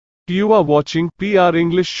You are watching PR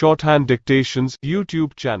English Shorthand Dictations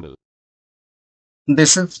YouTube channel.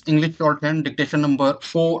 This is English Shorthand dictation number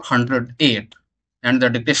 408 and the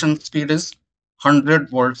dictation speed is 100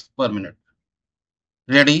 words per minute.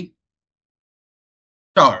 Ready?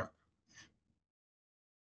 Start.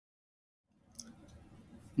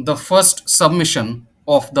 The first submission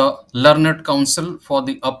of the learned counsel for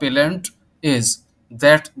the appellant is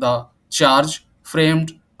that the charge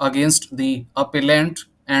framed against the appellant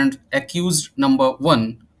and accused number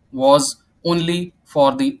 1 was only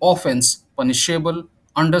for the offense punishable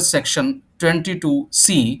under section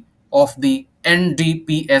 22C of the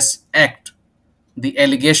NDPS Act. The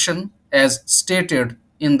allegation, as stated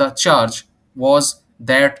in the charge, was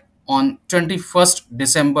that on 21st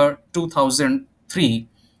December 2003,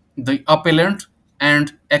 the appellant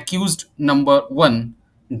and accused number 1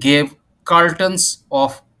 gave cartons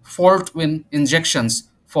of fault-win injections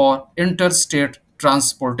for interstate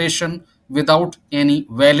transportation without any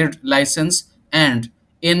valid license and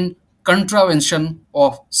in contravention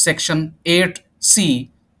of Section 8C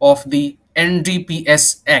of the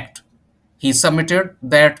NDPS Act. He submitted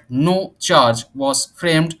that no charge was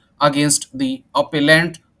framed against the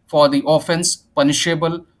appellant for the offence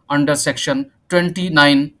punishable under Section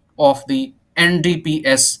 29 of the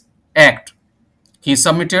NDPS Act. He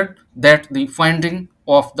submitted that the finding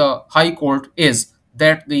of the High Court is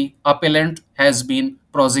that the appellant has been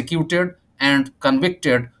prosecuted and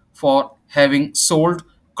convicted for having sold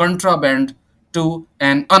contraband to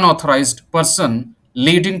an unauthorized person,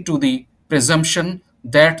 leading to the presumption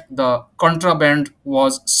that the contraband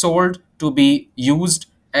was sold to be used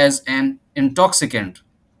as an intoxicant.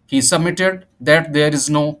 He submitted that there is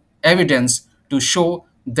no evidence to show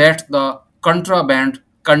that the contraband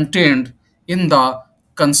contained in the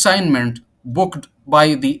consignment booked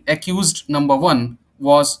by the accused number 1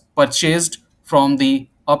 was purchased from the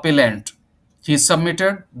appellant. He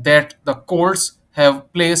submitted that the courts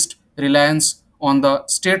have placed reliance on the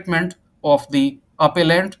statement of the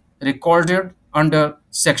appellant recorded under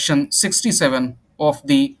Section 67 of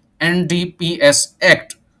the NDPS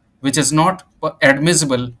Act, which is not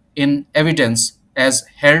admissible in evidence as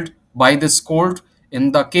held by this court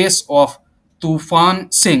in the case of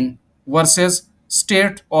Tufan Singh versus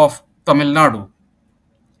State of Tamil Nadu.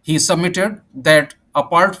 He submitted that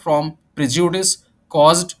apart from prejudice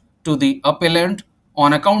caused to the appellant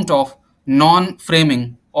on account of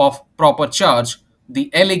non-framing of proper charge, the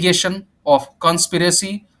allegation of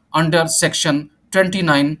conspiracy under Section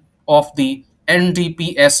 29 of the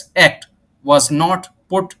NDPS Act was not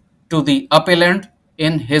put to the appellant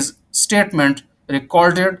in his statement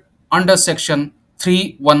recorded under Section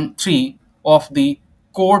 313 of the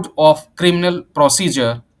Code of Criminal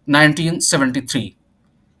Procedure 1973.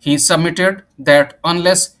 He submitted that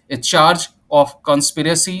unless a charge of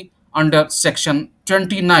conspiracy under Section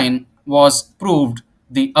 29 was proved,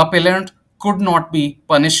 the appellant could not be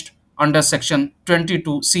punished under Section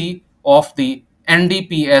 22C of the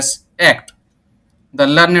NDPS Act. The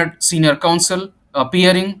learned senior counsel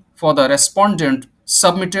appearing for the respondent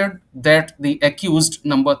submitted that the accused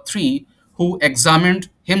number 3, who examined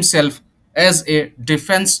himself as a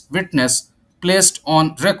defense witness, placed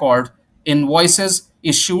on record invoices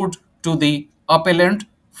issued to the appellant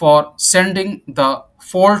for sending the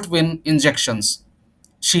fault-win injections.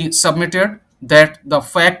 She submitted that the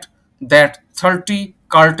fact that 30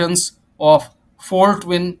 cartons of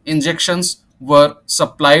fault-win injections were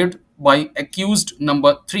supplied by accused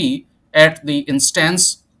number 3 at the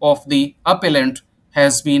instance of the appellant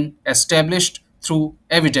has been established through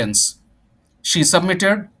evidence. She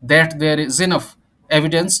submitted that there is enough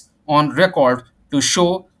evidence on record to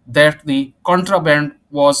show that the contraband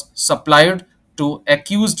was supplied to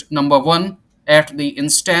accused number 1 at the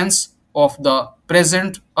instance of the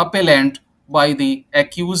present appellant by the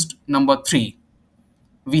accused number 3.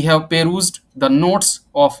 We have perused the notes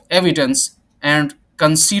of evidence and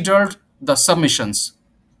considered the submissions.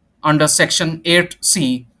 Under Section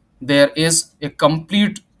 8C, there is a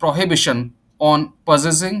complete prohibition on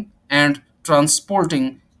possessing and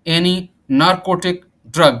transporting any narcotic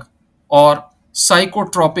drug or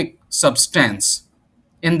psychotropic substance.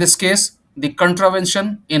 In this case, the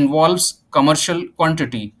contravention involves commercial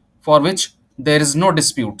quantity for which there is no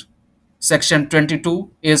dispute. Section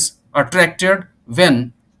 22 is attracted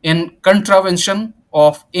when, in contravention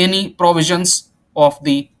of any provisions of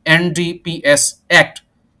the NDPS Act,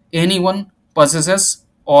 anyone possesses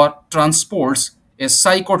or transports a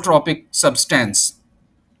psychotropic substance.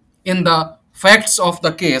 In the facts of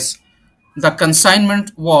the case, the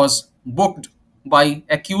consignment was booked by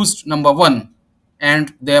accused number 1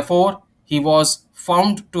 and therefore he was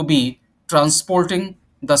found to be transporting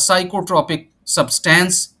the psychotropic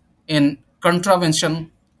substance in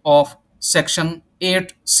contravention of Section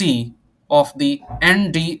 8C of the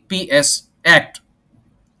NDPS Act.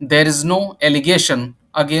 There is no allegation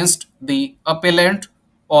against the appellant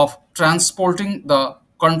of transporting the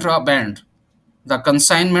contraband. The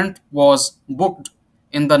consignment was booked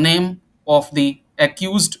in the name of the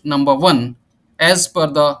accused number 1 as per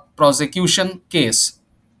the prosecution case.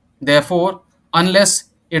 Therefore, unless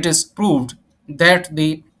it is proved that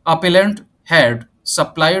the appellant had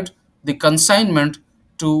supplied the consignment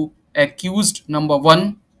to accused number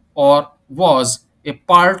 1 or was a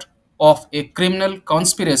part of a criminal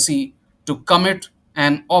conspiracy to commit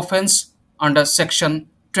an offense under section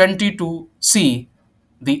 22C,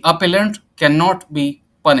 the appellant cannot be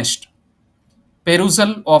punished.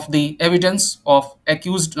 Perusal of the evidence of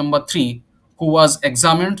accused number 3, who was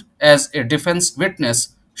examined as a defense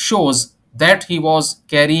witness, shows that he was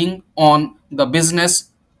carrying on the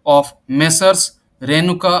business of Messrs.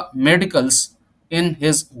 Renuka Medicals in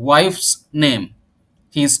his wife's name.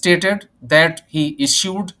 He stated that he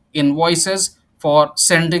issued invoices for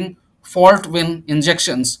sending fault-win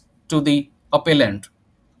injections to the appellant.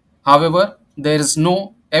 However, there is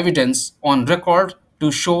no evidence on record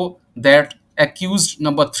to show that accused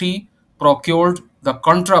number 3 procured the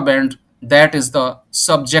contraband that is the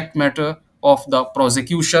subject matter of the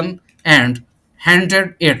prosecution and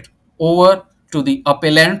handed it over to the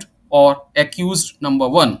appellant or accused number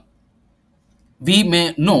 1. We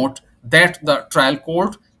may note that the trial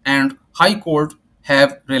court and high court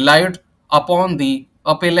have relied upon the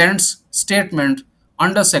appellant's statement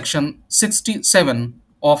under section 67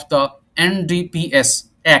 of the NDPS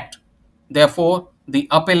Act. Therefore, the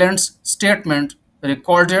appellant's statement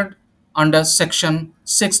recorded under section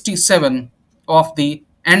 67 of the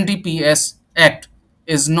NDPS Act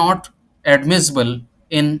is not admissible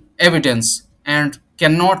in evidence and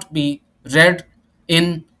cannot be read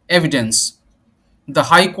in evidence. The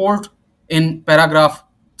High Court, in paragraph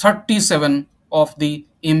 37 of the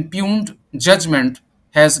impugned judgment,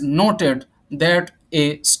 has noted that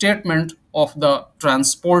a statement of the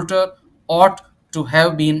transporter ought to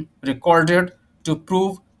have been recorded to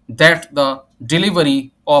prove that the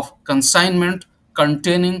delivery of consignment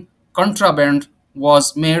containing contraband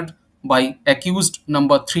was made by accused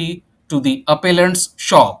number 3 to the appellant's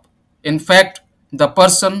shop. In fact, the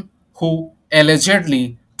person who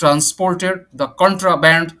allegedly transported the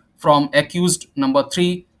contraband from accused number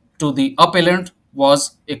 3 to the appellant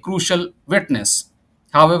was a crucial witness.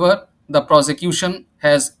 However, the prosecution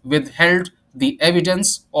has withheld the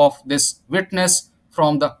evidence of this witness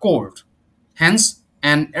from the court. Hence,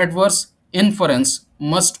 an adverse inference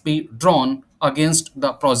must be drawn against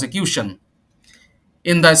the prosecution.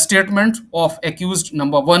 In the statement of accused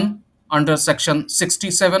number 1 under section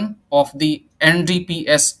 67 of the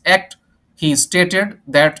NDPS Act, he stated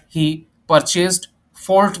that he purchased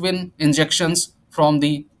fault-win injections from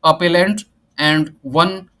the appellant and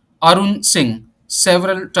one Arun Singh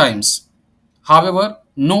several times. However,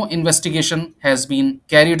 no investigation has been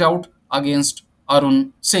carried out against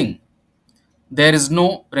Arun Singh. There is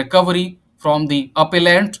no recovery from the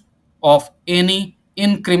appellant of any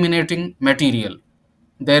incriminating material.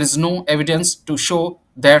 There is no evidence to show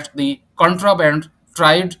that the contraband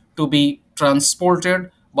tried to be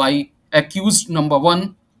transported by accused number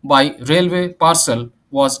 1 by railway parcel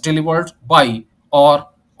was delivered by or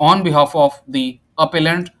on behalf of the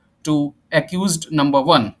appellant to accused number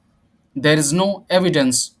 1. There is no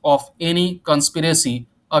evidence of any conspiracy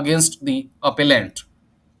against the appellant.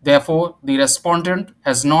 Therefore, the respondent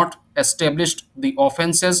has not established the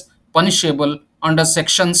offences punishable under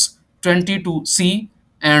sections 22C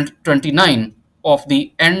and 29 of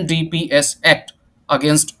the NDPS Act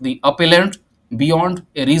against the appellant beyond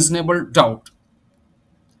a reasonable doubt.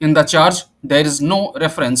 In the charge, there is no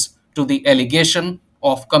reference to the allegation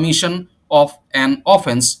of commission of an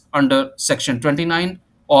offence under section 29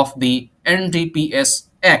 of the NDPS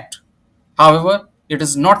Act. However, it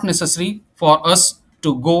is not necessary for us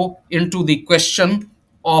to go into the question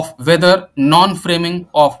of whether non-framing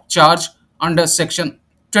of charge under section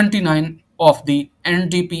 29 of the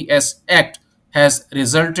NDPS Act has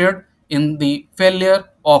resulted in the failure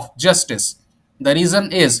of justice. The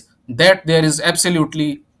reason is that there is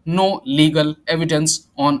absolutely no legal evidence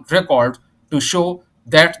on record to show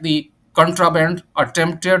that the contraband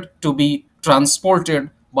attempted to be transported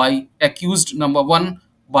by accused number 1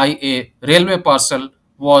 by a railway parcel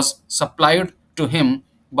was supplied to him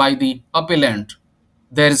by the appellant.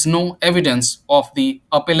 There is no evidence of the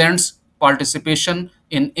appellant's participation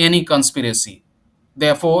in any conspiracy.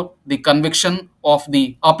 Therefore, the conviction of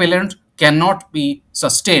the appellant cannot be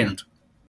sustained.